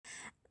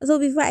So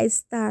before I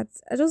start,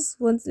 I just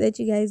want to let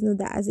you guys know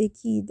that as a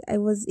kid, I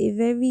was a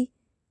very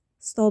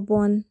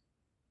stubborn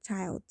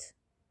child.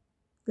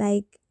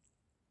 Like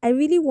I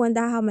really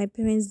wonder how my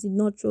parents did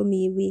not throw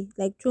me away,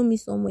 like throw me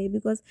somewhere,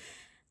 because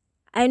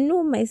I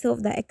know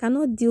myself that I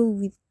cannot deal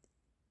with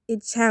a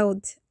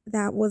child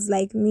that was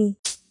like me.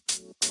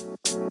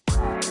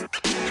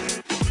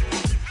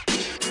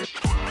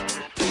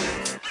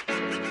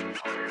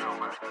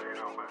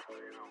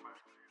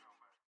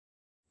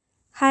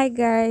 Hi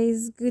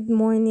guys, good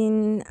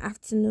morning,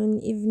 afternoon,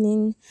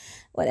 evening,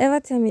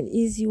 whatever time it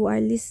is you are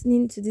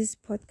listening to this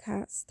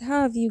podcast.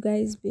 How have you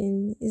guys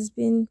been? It's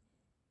been,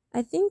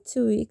 I think,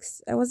 2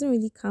 weeks. I wasn't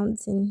really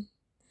counting.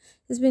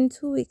 It's been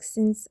 2 weeks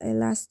since I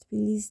last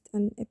released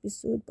an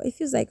episode, but it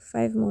feels like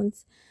 5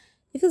 months.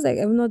 It feels like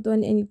I've not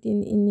done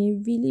anything in a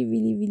really,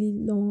 really, really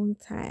long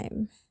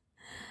time.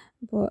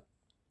 But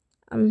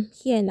I'm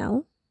here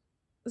now.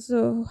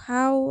 So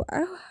how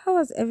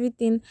has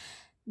everything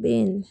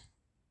been?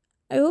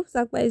 I hope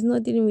Sakpa is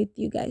not dealing with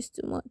you guys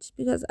too much,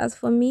 because as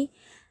for me,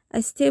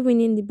 I stay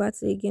winning the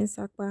battle against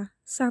Sakpa.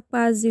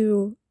 Sakpa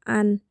 0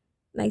 and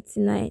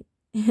 99.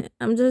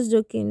 I'm just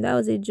joking. That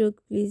was a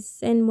joke. Please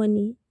send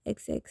money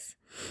XX.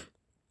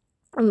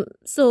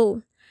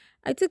 So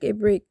I took a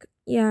break.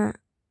 Yeah,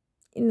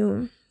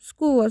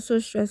 school was so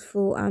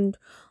stressful and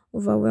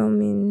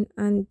overwhelming,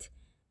 and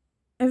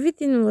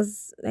everything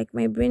was like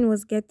my brain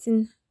was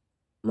getting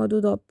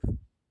muddled up,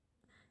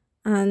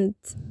 and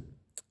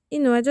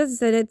I just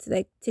decided to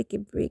like take a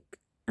break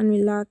and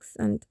relax.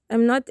 And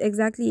I'm not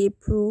exactly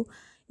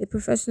a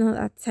professional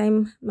at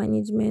time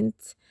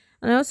management.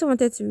 And I also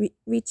wanted to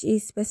reach a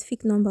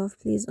specific number of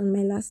plays on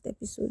my last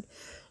episode.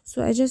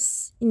 So I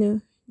just,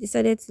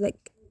 decided to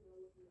like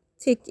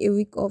take a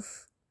week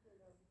off.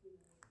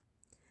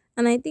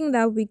 And I think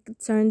that week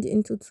turned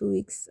into 2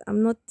 weeks.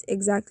 I'm not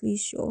exactly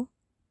sure.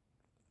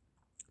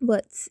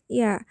 But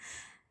yeah,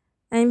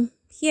 I'm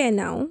here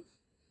now.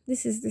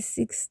 This is the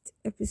sixth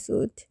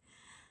episode.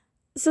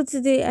 So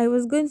today I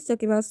was going to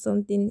talk about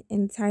something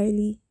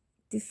entirely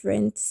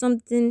different,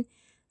 something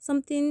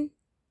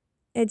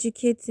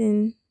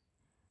educating,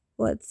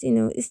 but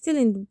it's still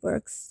in the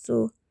works.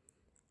 So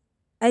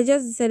I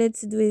just decided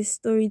to do a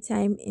story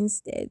time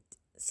instead.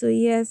 So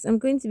yes, I'm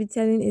going to be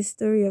telling a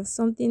story of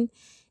something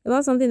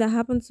about something that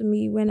happened to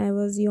me when I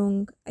was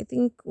young. I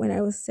think when I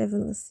was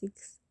 7 or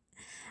 6.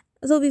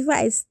 So before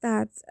I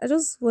start, I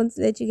just want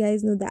to let you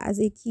guys know that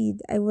as a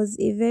kid, I was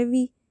a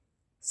very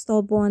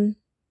stubborn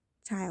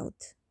child.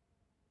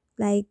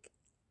 Like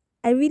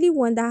I really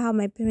wonder how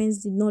my parents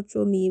did not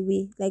throw me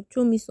away, like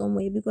throw me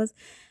somewhere, because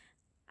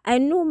I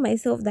know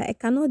myself that I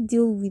cannot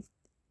deal with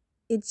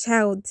a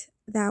child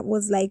that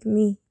was like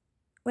me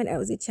when I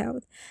was a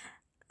child.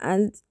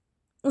 And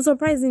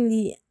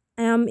surprisingly,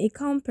 I am a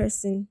calm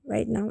person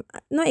right now.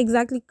 Not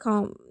exactly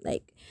calm,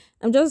 like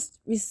I'm just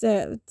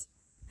reserved.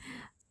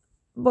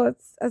 But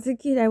as a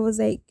kid, I was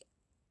like,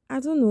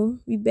 I don't know,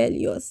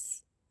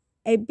 rebellious.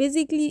 I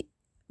basically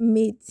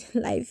made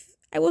life.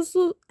 I was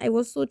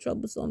so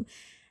troublesome.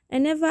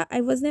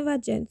 I was never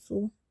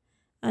gentle.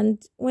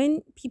 And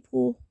when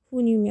people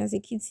who knew me as a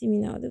kid see me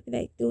now,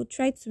 they'll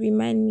try to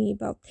remind me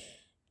about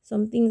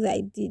some things I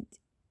did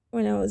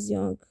when I was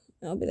young.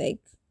 And I'll be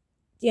like,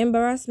 the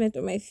embarrassment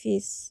on my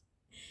face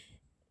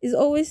is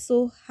always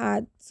so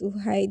hard to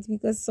hide,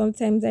 because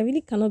sometimes I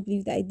really cannot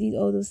believe that I did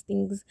all those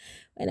things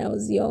when I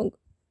was young.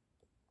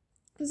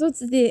 So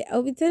today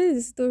I'll be telling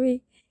the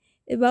story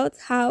about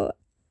how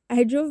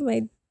I drove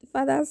my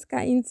father's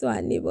car into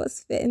our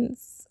neighbor's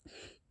fence.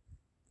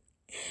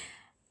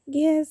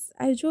 Yes,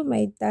 I drove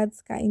my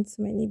dad's car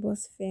into my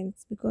neighbor's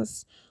fence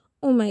because,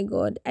 oh my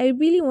god, I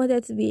really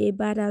wanted to be a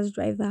badass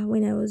driver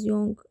when I was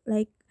young.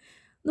 Like,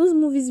 those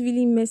movies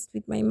really messed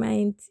with my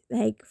mind,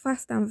 like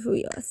Fast and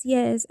Furious.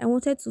 Yes, I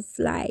wanted to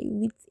fly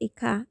with a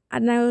car,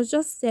 and I was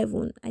just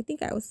 7. I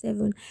think I was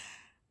 7.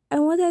 I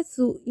wanted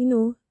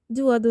to,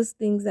 do all those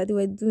things that they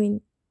were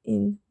doing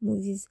in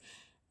movies.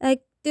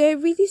 Like, they're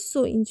really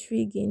so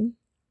intriguing.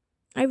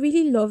 I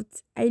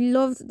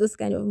loved those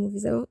kind of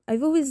movies.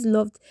 I've always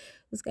loved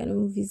those kind of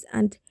movies.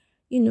 And,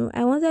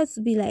 I wanted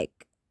to be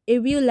like a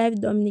real life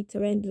Dominic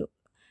Torrendo.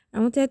 I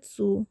wanted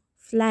to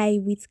fly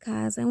with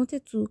cars. I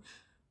wanted to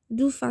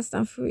do Fast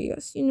and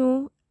Furious.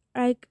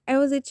 Like I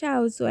was a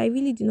child, so I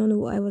really did not know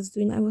what I was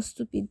doing. I was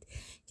stupid.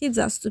 Kids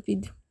are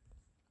stupid.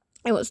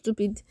 I was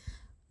stupid.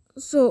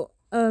 So,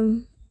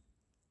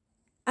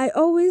 I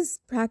always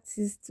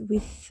practiced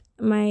with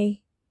my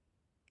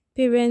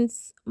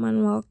parents'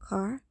 manual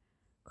car,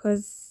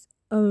 because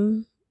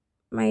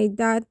my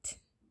dad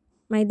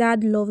my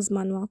dad loves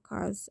manual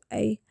cars.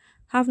 I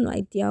have no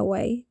idea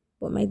why,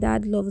 but my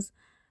dad loves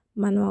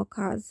manual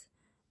cars.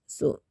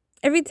 So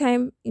every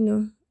time,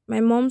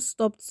 my mom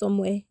stopped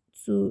somewhere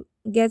to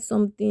get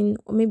something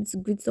or maybe to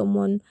greet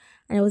someone,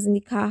 and I was in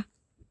the car,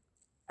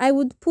 I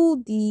would pull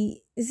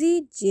the, is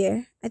it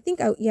gear? I think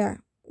I yeah.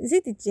 Is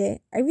it the gear?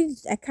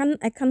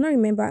 I cannot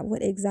remember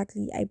what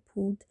exactly I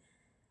pulled,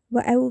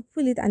 but I will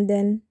pull it, and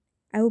then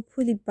I will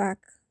pull it back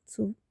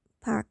to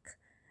park.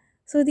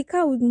 So the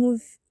car would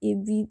move a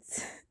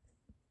bit.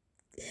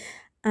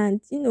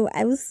 And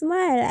I will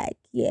smile like,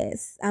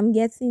 yes, I'm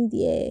getting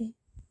there.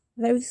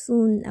 Very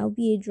soon I'll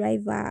be a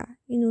driver,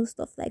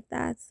 stuff like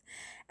that.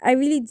 I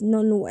really did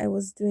not know what I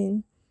was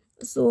doing.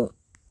 So,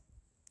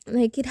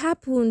 like, it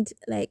happened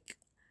like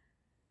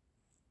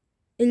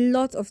a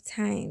lot of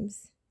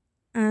times.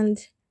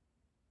 And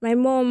my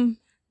mom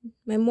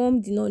my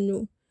mom did not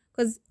know,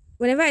 because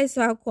whenever I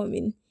saw her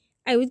coming,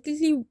 I would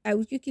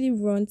quickly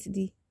run to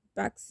the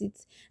back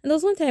seat. And there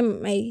was one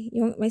time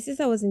my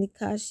sister was in the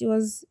car. She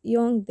was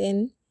young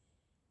then,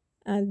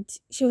 and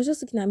she was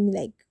just looking at me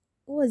like,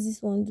 what was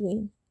this one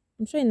doing?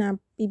 I'm sure in her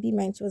baby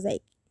mind she was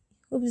like,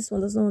 hope this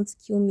one doesn't want to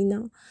kill me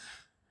now.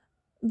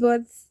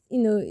 But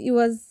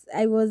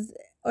I was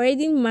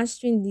already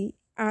mastering the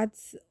art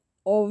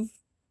of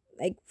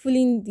like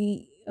pulling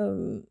the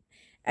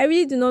I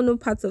really do not know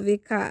parts of a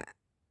car.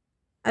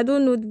 I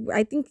don't know.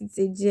 I think it's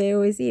a J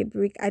or is it a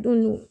brick? I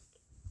don't know.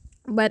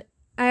 But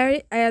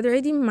I had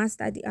already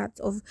mastered the art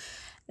of,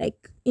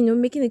 like,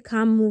 making the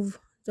car move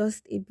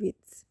just a bit.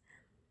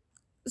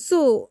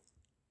 So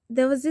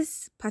there was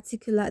this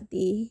particular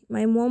day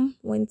my mom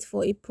went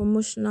for a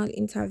promotional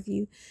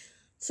interview.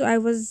 So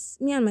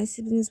me and my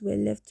siblings were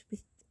left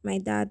with my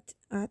dad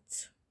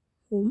at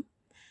home.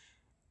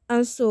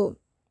 And so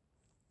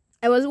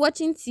I was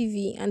watching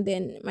TV, and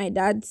then my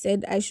dad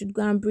said I should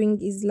go and bring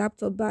his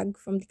laptop bag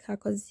from the car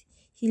because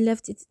he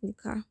left it in the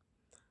car.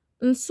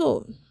 And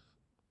so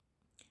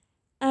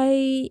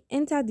I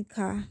entered the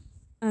car,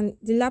 and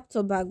the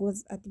laptop bag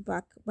was at the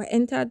back, but I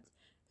entered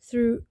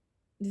through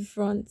the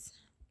front.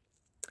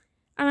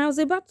 And I was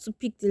about to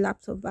pick the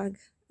laptop bag,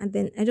 and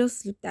then I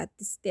just looked at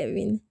the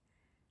steering.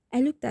 I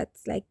looked at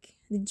like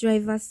the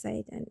driver's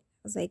side, and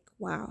I was like,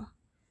 wow,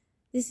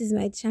 this is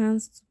my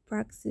chance to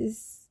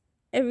practice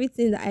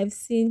everything that I've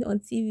seen on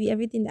TV,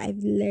 everything that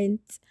I've learned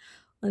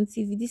on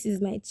TV. This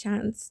is my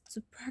chance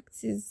to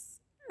practice.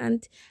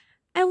 And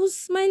I was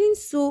smiling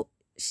so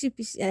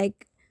sheepish,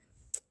 like,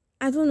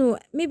 I don't know,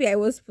 maybe I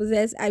was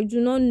possessed. I do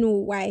not know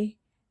why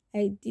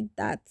I did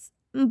that.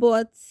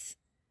 But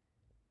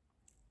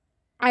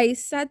I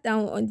sat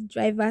down on the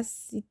driver's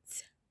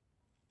seat,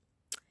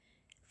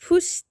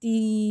 pushed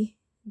the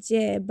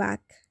chair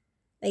back,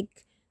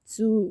 like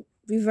to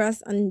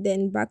reverse and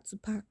then back to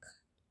park.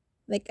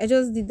 Like I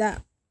just did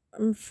that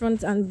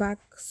front and back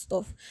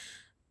stuff.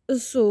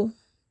 So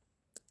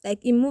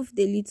like it moved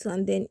a little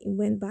and then it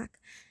went back.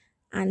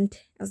 And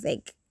I was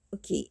like,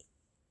 okay,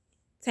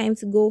 time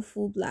to go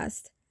full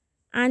blast.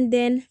 And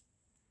then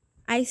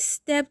I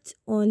stepped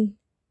on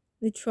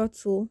the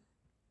throttle,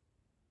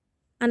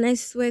 and I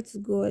swear to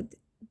God,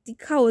 the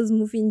car was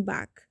moving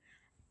back.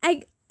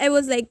 I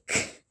was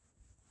like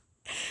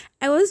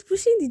I was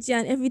pushing the gear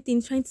and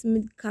everything, trying to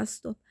make the car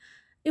stop.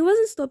 It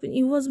wasn't stopping,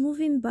 it was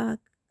moving back.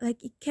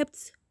 Like it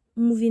kept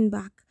moving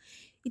back.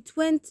 It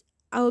went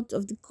out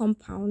of the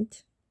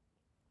compound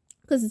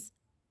because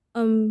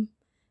um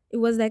it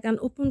was like an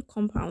open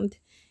compound.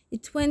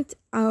 It went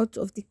out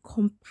of the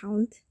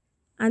compound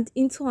and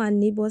into our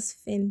neighbor's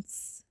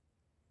fence.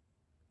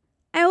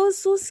 I was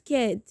so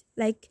scared.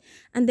 Like,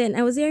 and then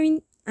I was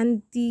hearing,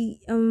 and the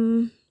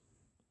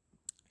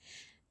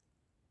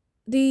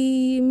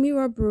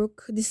mirror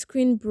broke, the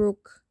screen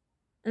broke,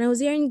 and I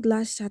was hearing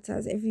glass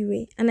shatters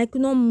everywhere, and I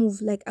could not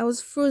move. Like I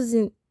was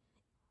frozen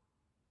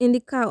in the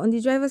car, on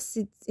the driver's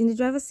seat. In the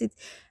driver's seat,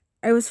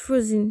 I was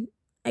frozen.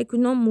 I could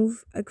not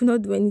move. I could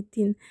not do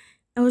anything.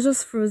 I was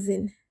just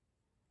frozen,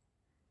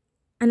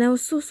 and I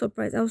was so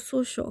surprised. I was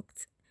so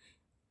shocked.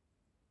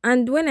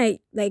 And when I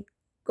like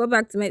got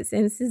back to my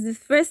senses, the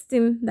first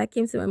thing that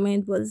came to my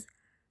mind was,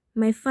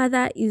 my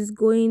father is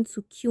going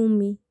to kill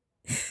me.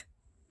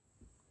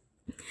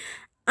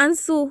 And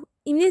so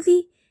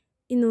immediately,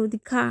 the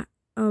car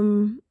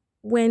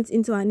went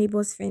into our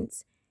neighbor's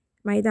fence.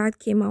 My dad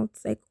came out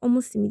like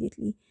almost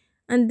immediately.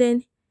 And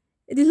then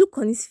the look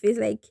on his face,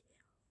 like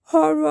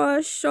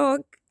horror,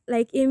 shock,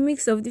 like a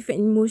mix of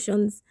different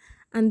emotions.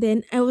 And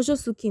then I was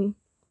just looking.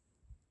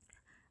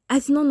 I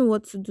did not know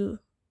what to do.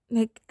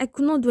 Like I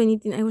could not do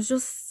anything. I was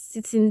just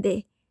sitting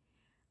there.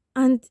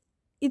 And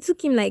it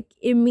took him like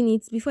a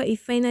minute before he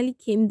finally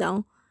came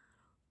down,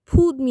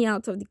 pulled me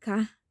out of the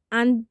car,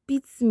 and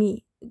beat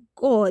me.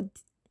 God.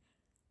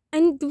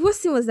 And the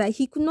worst thing was that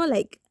he could not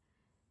like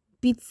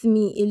beat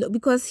me a lot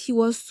because he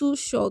was too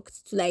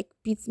shocked to like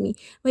beat me.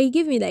 But he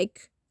gave me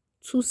like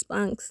two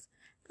spanks,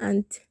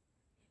 and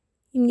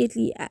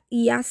immediately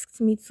he asked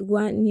me to go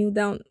and kneel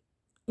down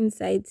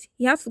inside.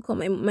 He had to come.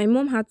 My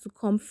mom had to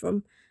come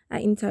from our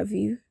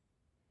interview.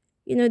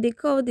 They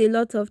called a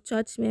lot of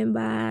church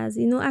members,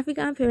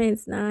 African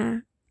parents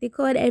now. They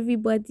called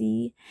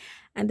everybody.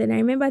 And then I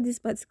remember this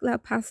particular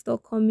pastor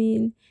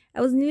coming. I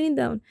was kneeling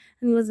down,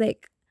 and he was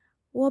like,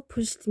 what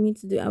pushed me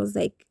to do it? I was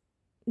like,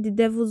 the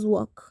devil's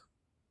work.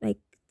 Like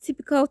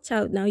typical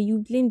child now, you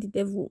blame the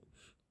devil.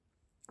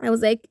 I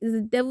was like, it's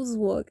the devil's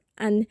work.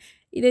 And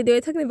they were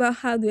talking about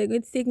how they were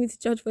going to take me to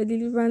church for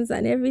deliverance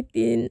and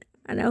everything.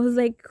 And I was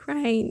like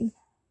crying.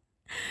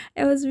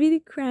 I was really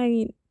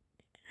crying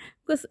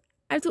because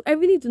I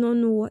really do not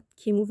know what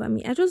came over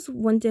me. I just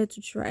wanted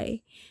to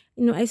try.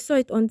 I saw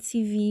it on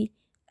TV.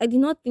 I did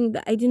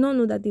not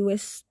know that they were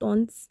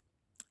stunts.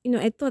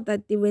 I thought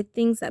that they were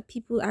things that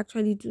people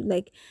actually do,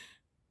 like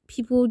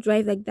people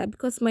drive like that,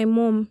 because my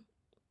mom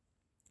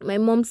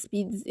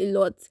speeds a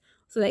lot.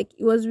 So like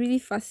it was really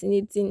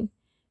fascinating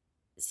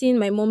seeing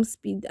my mom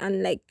speed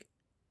and like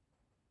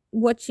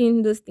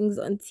watching those things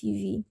on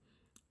TV.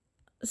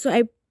 So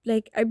I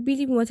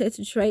really wanted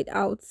to try it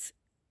out,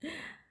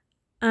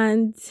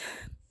 and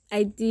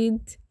I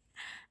did,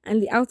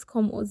 and the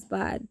outcome was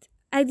bad.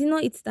 I did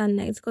not eat that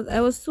night because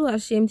I was so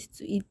ashamed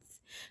to eat.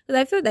 Because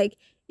I felt like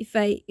if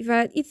I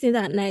had eaten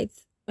that night,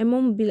 my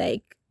mom would be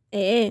like,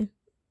 eh,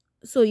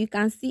 so you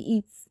can still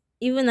eat.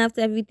 Even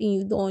after everything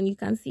you've done, you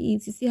can still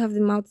eat. You still have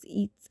the mouth to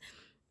eat.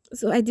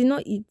 So I did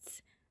not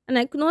eat. And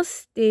I could not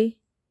stay.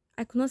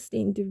 I could not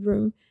stay in the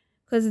room.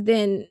 Because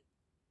then,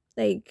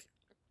 like,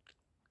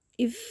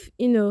 if,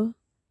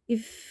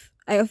 if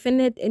I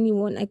offended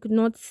anyone, I could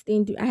not stay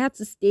in I had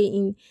to stay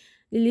in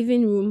the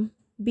living room,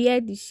 bear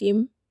the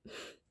shame.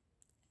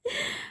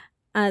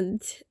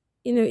 And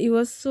I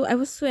was so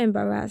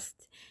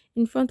embarrassed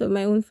in front of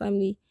my own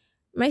family.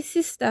 My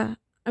sister,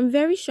 I'm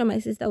very sure my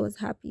sister was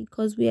happy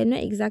because we are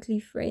not exactly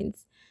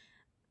friends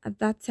at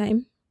that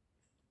time.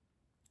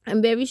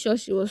 I'm very sure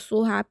she was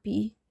so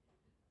happy.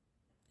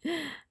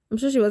 I'm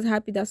sure she was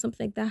happy that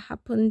something like that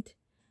happened.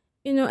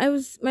 I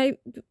was my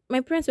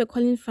parents were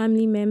calling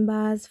family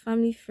members,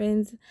 family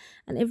friends,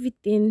 and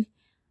everything.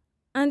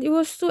 And it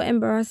was so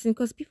embarrassing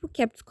because people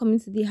kept coming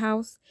to the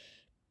house.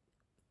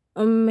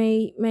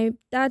 My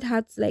dad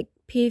had to like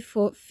pay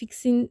for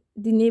fixing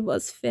the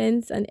neighbor's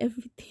fence and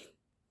everything.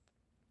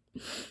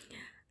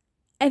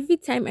 Every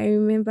time I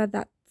remember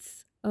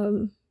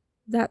um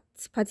that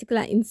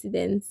particular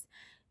incident,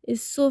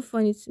 it's so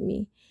funny to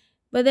me.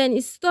 But then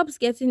it stops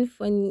getting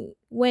funny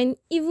when,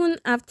 even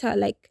after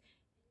like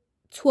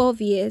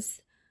 12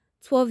 years,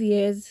 12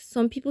 years,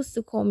 some people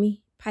still call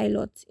me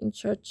pilot in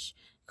church.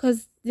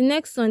 Because the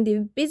next Sunday,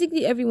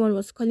 basically everyone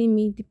was calling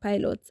me the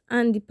pilot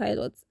and the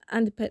pilot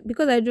and the pilot.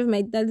 Because I drove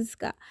my daddy's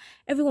car,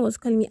 everyone was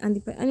calling me and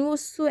the pilot. And it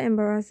was so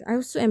embarrassing. I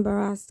was so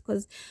embarrassed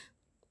because,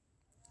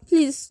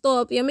 please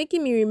stop. You're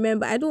making me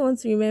remember. I don't want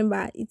to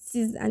remember. It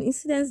is an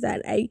incident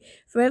that I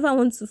forever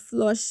want to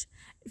flush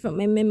from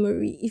my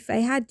memory. If I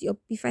had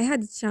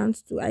the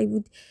chance to, I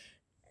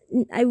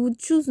would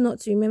choose not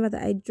to remember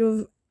that I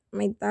drove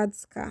my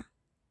dad's car.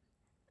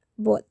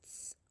 But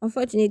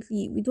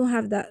unfortunately, we don't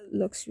have that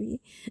luxury.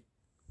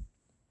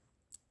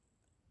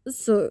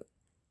 So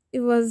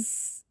it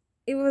was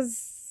it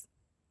was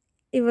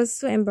it was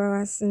so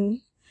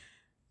embarrassing.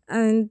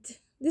 And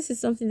this is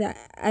something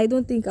that I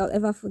don't think I'll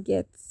ever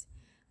forget.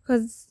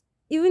 Because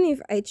even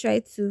if I try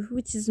to,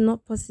 which is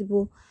not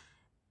possible,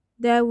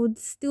 there would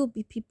still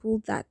be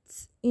people that,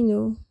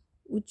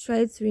 would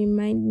try to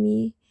remind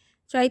me,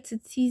 try to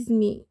tease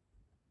me.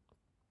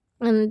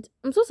 And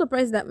I'm so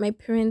surprised that my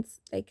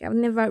parents, like, I've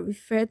never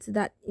referred to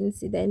that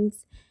incident.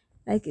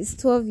 Like, it's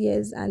 12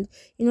 years, and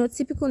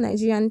typical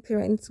Nigerian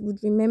parents would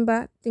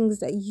remember things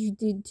that you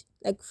did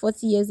like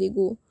 40 years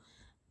ago.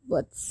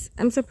 But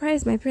I'm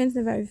surprised my parents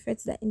never referred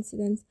to that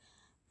incident.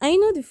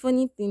 And the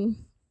funny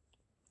thing,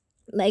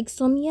 like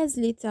some years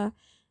later,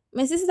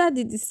 my sister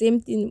did the same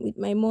thing with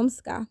my mom's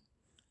car,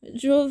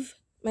 drove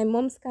my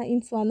mom's car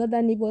into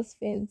another neighbor's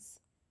fence.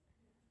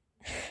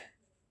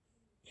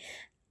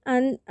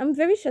 And I'm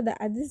very sure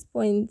that at this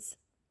point,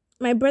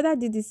 my brother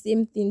did the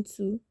same thing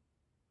too.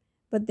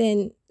 But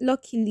then,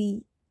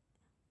 luckily,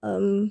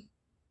 um,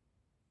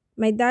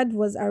 my dad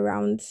was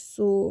around,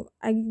 so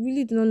I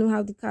really do not know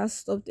how the car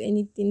stopped or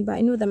anything. But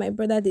I know that my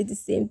brother did the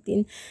same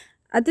thing.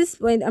 At this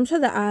point, I'm sure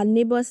that our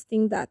neighbors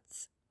think that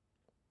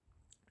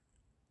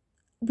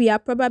we are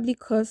probably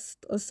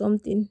cursed or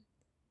something.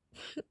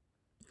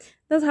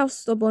 That's how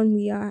stubborn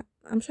we are.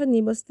 I'm sure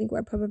neighbors think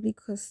we're probably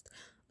cursed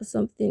or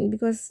something,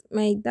 because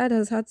my dad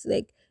has had to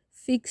like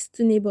fix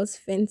two neighbors'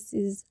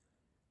 fences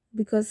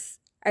because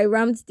I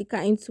rammed the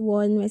car into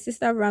one, my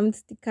sister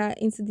rammed the car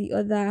into the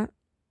other,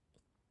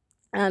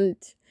 and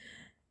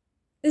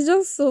it's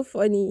just so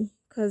funny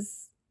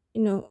because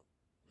you know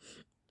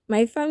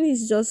my family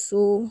is just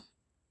so,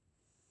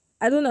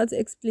 I don't know how to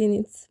explain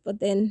it, but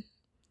then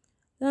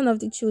none of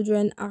the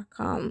children are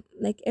calm.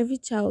 Like every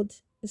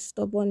child is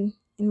stubborn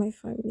in my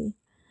family.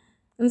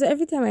 And so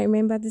every time I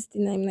remember this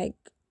thing, I'm like,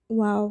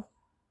 wow,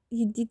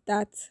 you did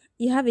that.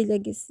 You have a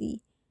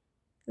legacy.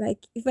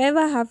 Like if I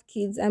ever have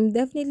kids, I'm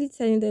definitely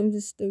telling them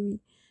this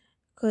story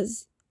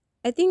because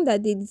I think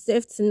that they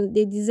deserve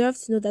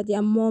to know that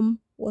their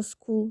mom was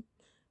cool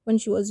when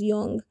she was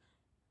young.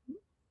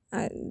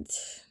 And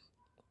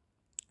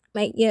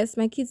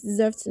my kids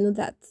deserve to know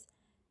that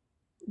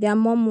their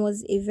mom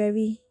was a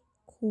very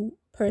cool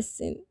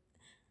person.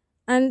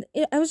 And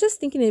I was just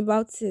thinking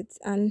about it,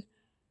 and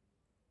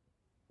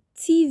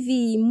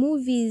TV,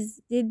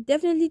 movies, they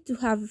definitely do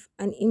have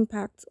an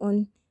impact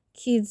on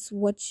kids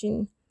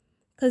watching.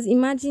 Because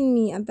imagine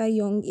me at that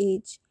young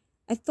age.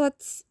 I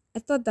thought I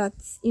thought that,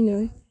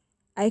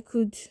 I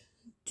could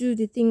do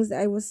the things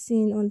that I was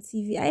seeing on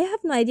TV. I have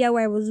no idea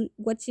why I was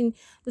watching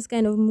those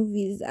kind of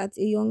movies at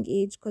a young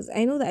age, because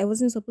I know that I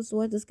wasn't supposed to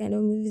watch those kind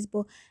of movies,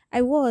 but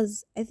I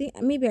was. I think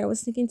maybe I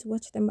was thinking to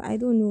watch them, but I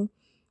don't know.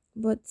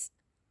 But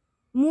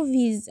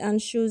movies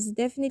and shows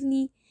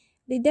definitely,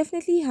 they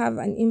definitely have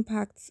an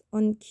impact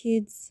on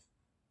kids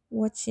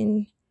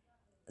watching.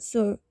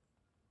 So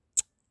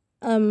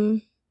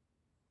um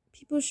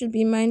people should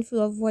be mindful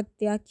of what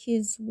their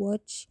kids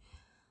watch,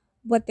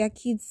 what their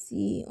kids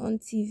see on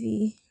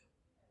TV,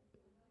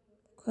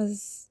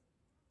 because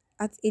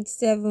at age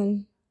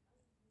 7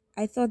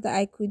 I thought that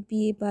I could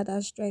be a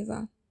badass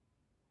driver,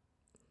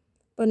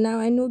 but now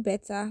I know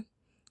better.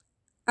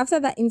 After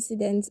that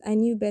incident, I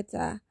knew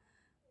better.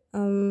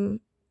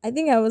 um I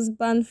think I was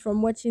banned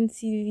from watching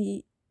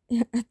TV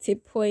at a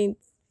point,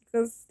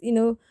 because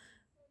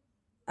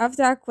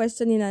after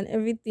questioning and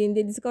everything,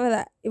 they discovered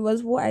that it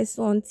was what I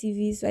saw on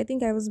TV. So I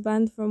think I was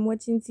banned from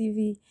watching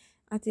TV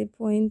at a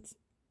point.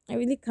 I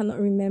really cannot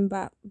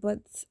remember,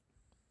 but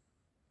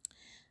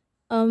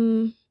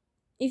um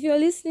if you're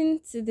listening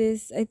to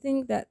this, I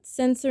think that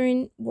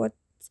censoring what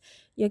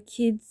your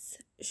kids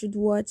should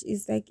watch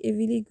is like a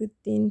really good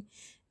thing,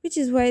 which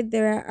is why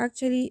there are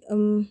actually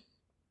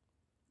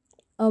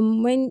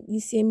when you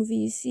see a movie,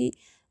 you see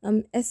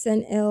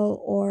SNL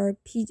or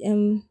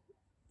PM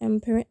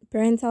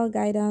parental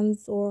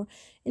guidance, or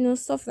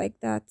stuff like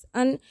that.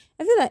 And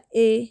I feel like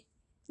a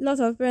lot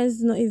of parents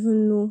do not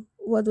even know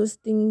what those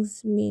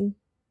things mean,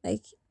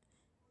 like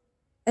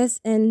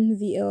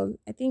SNVL.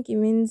 I think it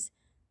means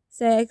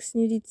sex,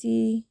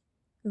 nudity,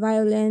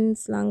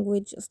 violence,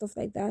 language, or stuff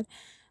like that.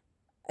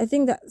 I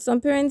think that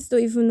some parents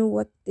don't even know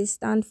what they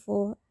stand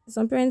for.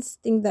 Some parents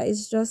think that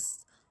it's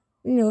just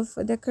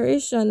for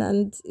decoration,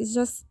 and it's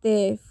just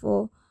there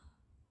for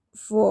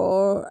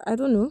I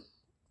don't know.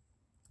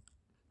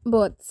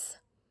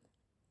 But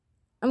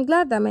I'm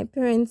glad that my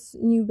parents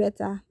knew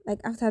better. Like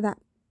after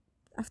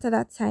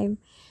that time,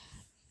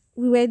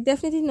 we were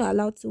definitely not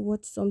allowed to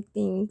watch some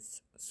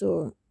things.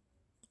 So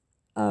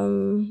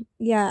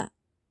yeah,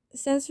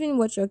 censoring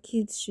what your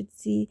kids should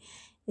see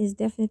is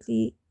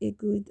definitely a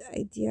good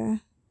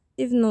idea.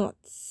 If not,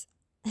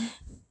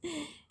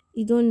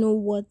 you don't know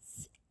what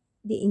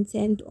they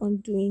intend on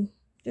doing.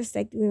 Just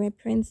like the way my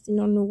parents did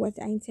not know what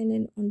I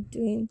intended on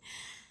doing.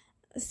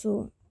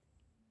 So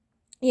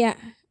yeah,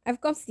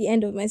 I've come to the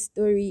end of my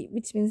story,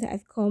 which means that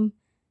I've come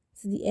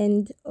to the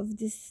end of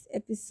this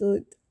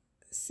episode.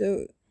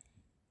 So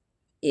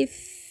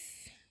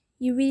if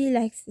you really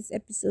liked this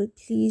episode,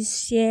 please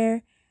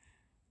share,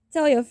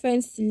 tell your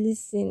friends to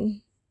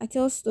listen. I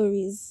tell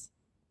stories.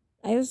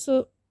 I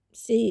also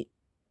say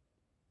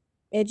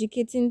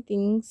educating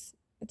things.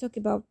 I talk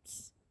about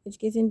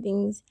educating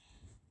things.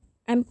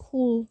 I'm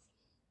cool.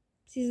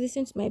 Please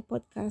listen to my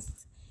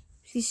podcast.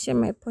 Please share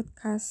my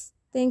podcast.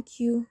 Thank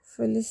you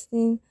for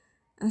listening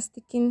and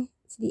sticking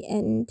to the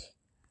end.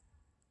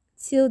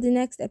 Till the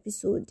next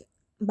episode.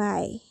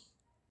 Bye.